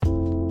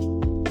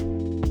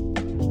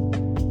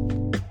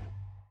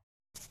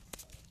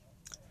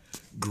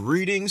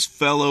Greetings,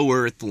 fellow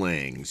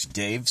Earthlings.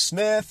 Dave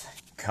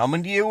Smith,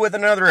 coming to you with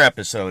another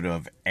episode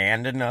of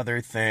And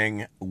Another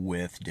Thing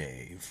with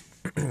Dave.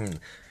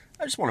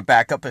 I just want to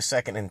back up a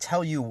second and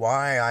tell you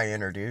why I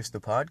introduced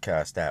the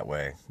podcast that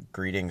way.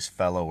 Greetings,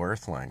 fellow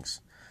Earthlings.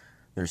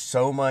 There's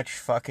so much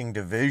fucking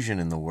division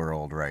in the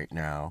world right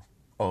now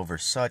over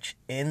such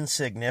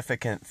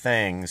insignificant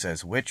things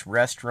as which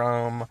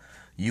restroom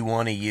you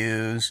want to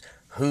use,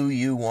 who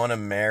you want to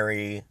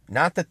marry.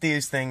 Not that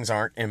these things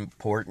aren't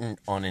important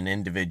on an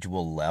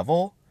individual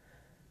level,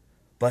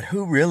 but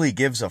who really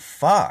gives a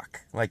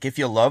fuck? Like, if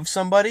you love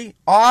somebody,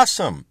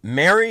 awesome,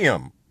 marry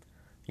them.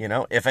 You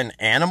know, if an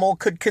animal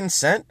could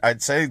consent,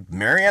 I'd say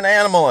marry an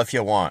animal if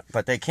you want,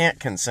 but they can't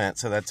consent,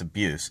 so that's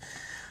abuse.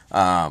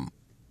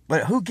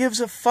 But who gives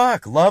a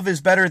fuck? Love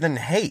is better than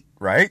hate,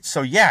 right?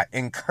 So yeah,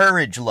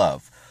 encourage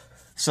love.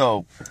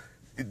 So,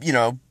 you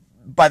know,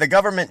 by the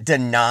government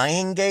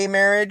denying gay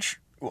marriage,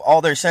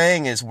 all they're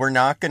saying is we're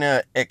not going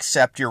to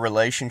accept your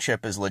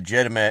relationship as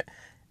legitimate,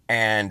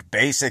 and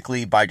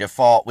basically by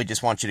default we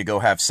just want you to go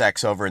have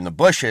sex over in the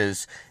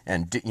bushes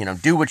and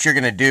do what you're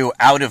going to do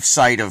out of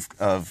sight of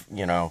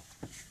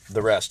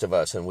the rest of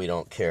us, and we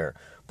don't care,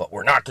 but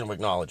we're not going to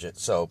acknowledge it.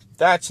 So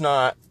that's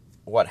not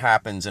what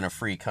happens in a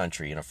free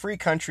country. In a free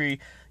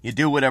country, you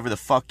do whatever the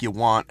fuck you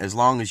want as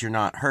long as you're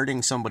not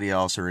hurting somebody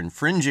else or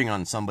infringing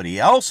on somebody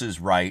else's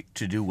right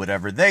to do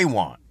whatever they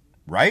want,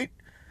 right?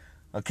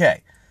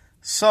 Okay.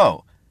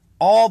 So,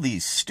 all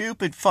these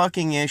stupid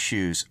fucking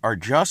issues are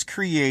just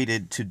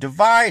created to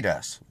divide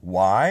us.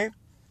 Why?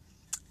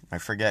 I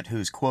forget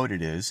whose quote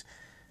it is,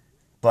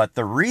 but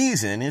the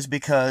reason is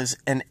because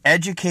an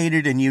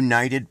educated and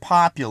united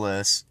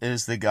populace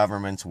is the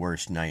government's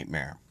worst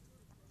nightmare,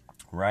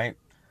 right?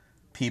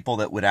 People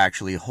that would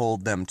actually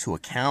hold them to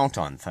account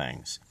on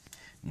things.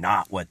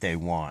 Not what they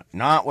want.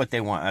 Not what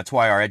they want. That's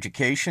why our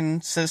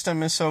education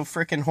system is so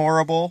freaking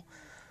horrible.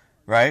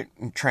 Right?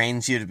 It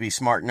trains you to be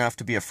smart enough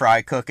to be a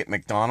fry cook at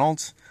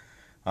McDonald's.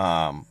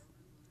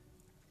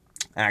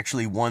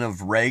 Actually, one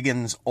of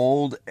Reagan's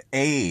old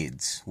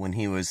aides, when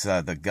he was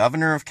the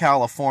governor of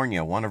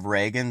California, one of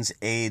Reagan's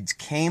aides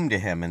came to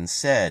him and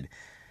said,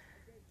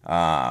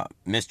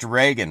 Mr.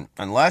 Reagan,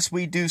 unless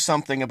we do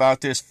something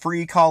about this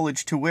free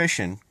college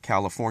tuition,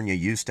 California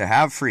used to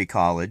have free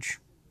college,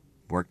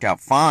 worked out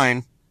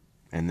fine,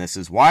 and this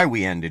is why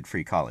we ended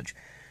free college.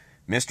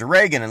 Mr.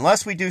 Reagan,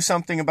 unless we do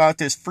something about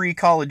this free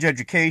college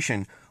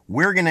education,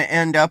 we're going to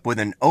end up with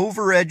an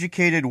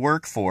overeducated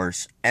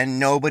workforce and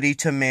nobody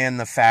to man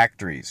the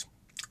factories.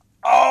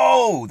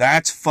 Oh,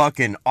 that's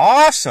fucking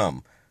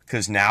awesome.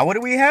 Because now what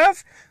do we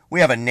have? We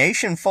have a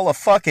nation full of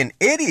fucking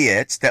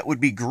idiots that would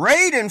be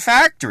great in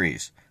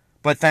factories.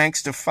 But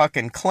thanks to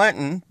fucking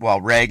Clinton,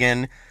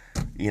 Reagan,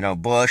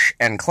 Bush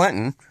and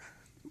Clinton,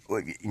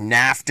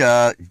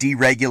 NAFTA,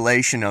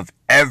 deregulation of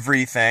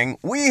everything.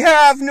 We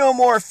have no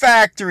more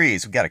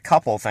factories. We've got a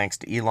couple thanks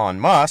to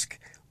Elon Musk,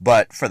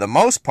 but for the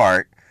most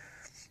part,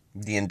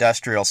 the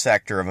industrial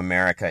sector of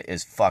America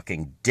is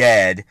fucking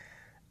dead,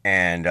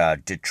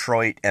 and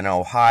Detroit and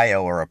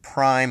Ohio are a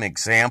prime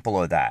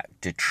example of that.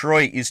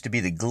 Detroit used to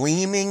be the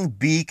gleaming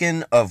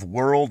beacon of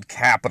world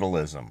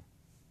capitalism,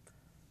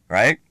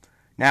 right?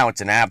 Now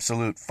it's an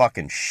absolute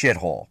fucking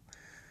shithole.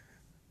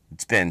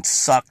 It's been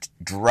sucked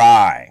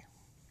dry.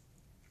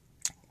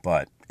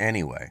 But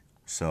anyway,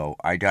 so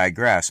I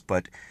digress,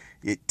 but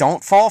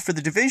don't fall for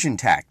the division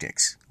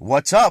tactics.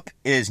 What's up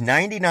is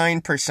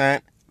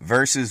 99%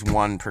 versus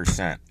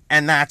 1%,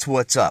 and that's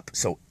what's up.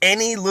 So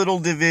any little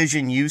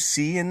division you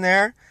see in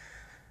there,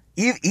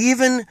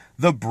 even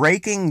the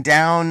breaking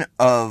down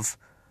of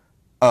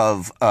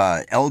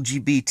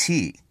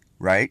LGBT,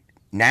 right?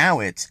 Now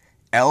it's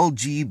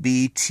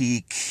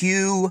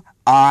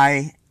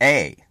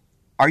LGBTQIA.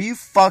 Are you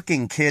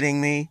fucking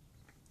kidding me?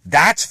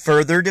 That's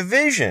further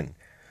division.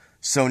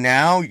 So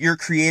now you're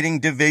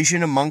creating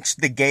division amongst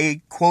the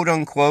gay,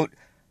 quote-unquote,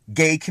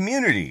 gay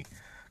community.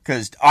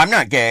 Because I'm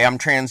not gay, I'm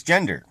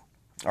transgender.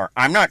 Or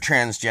I'm not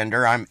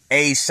transgender, I'm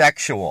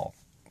asexual.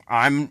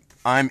 I'm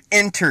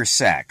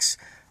intersex.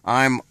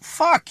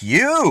 Fuck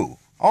you.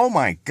 Oh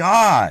my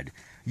God.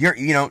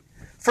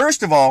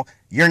 First of all,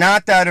 you're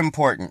not that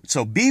important.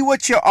 So be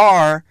what you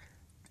are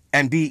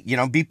and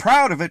be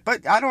proud of it.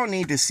 But I don't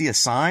need to see a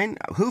sign.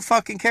 Who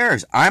fucking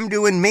cares? I'm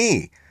doing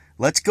me.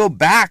 Let's go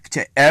back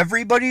to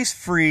everybody's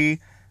free,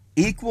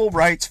 equal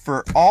rights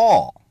for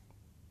all.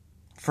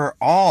 For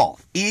all.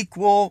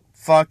 Equal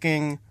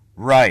fucking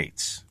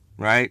rights,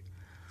 right?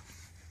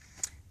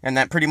 And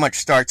that pretty much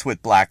starts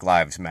with Black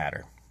Lives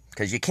Matter.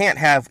 Because you can't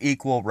have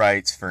equal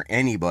rights for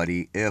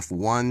anybody if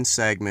one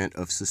segment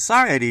of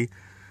society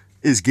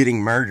is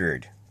getting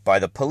murdered by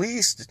the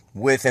police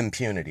with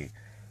impunity.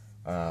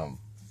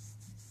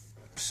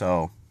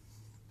 So,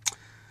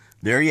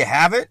 there you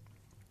have it.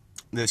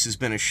 This has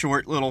been a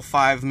short little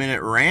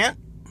 5-minute rant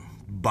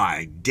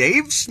by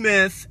Dave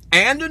Smith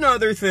and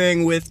Another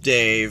Thing with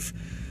Dave.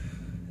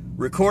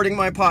 Recording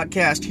my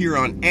podcast here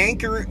on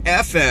Anchor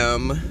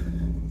FM,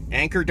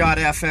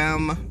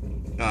 Anchor.fm.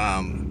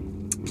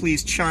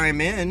 please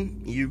chime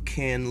in. You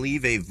can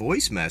leave a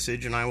voice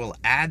message, and I will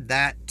add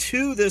that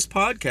to this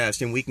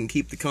podcast, and we can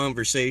keep the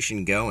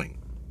conversation going.